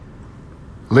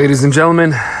Ladies and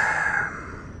gentlemen,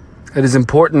 it is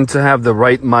important to have the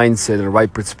right mindset and the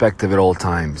right perspective at all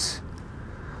times.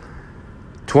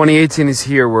 2018 is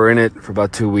here. We're in it for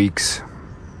about 2 weeks.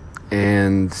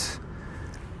 And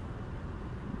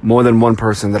more than one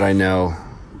person that I know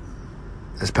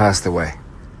has passed away.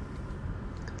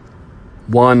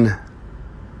 One,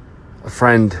 a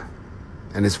friend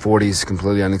in his 40s,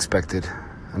 completely unexpected.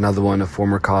 Another one, a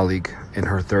former colleague in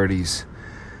her 30s,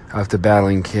 after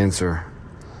battling cancer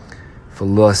for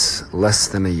less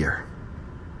than a year.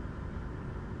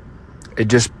 It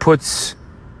just puts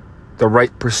the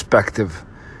right perspective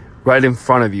right in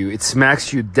front of you. It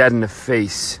smacks you dead in the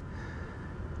face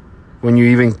when you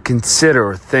even consider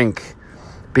or think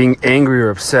being angry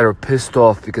or upset or pissed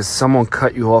off because someone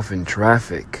cut you off in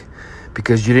traffic,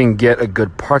 because you didn't get a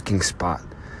good parking spot,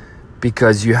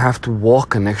 because you have to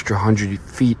walk an extra 100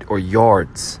 feet or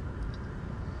yards.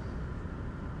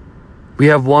 We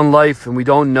have one life and we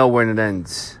don't know when it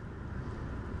ends.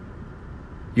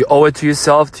 You owe it to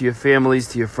yourself, to your families,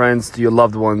 to your friends, to your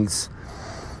loved ones,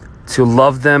 to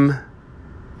love them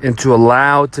and to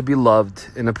allow to be loved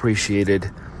and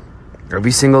appreciated every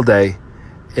single day,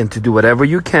 and to do whatever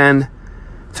you can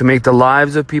to make the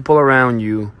lives of people around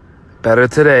you better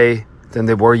today than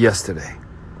they were yesterday.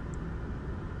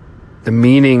 The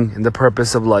meaning and the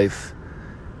purpose of life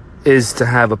is to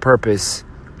have a purpose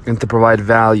and to provide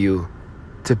value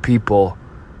to people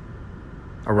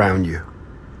around you.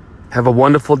 Have a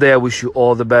wonderful day. I wish you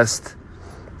all the best.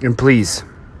 And please,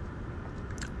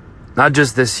 not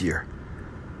just this year,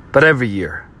 but every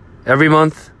year, every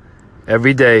month,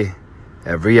 every day,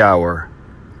 every hour,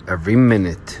 every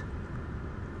minute.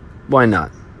 Why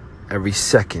not? Every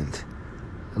second.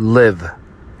 Live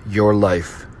your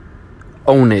life.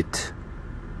 Own it.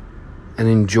 And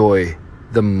enjoy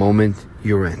the moment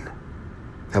you're in.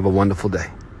 Have a wonderful day.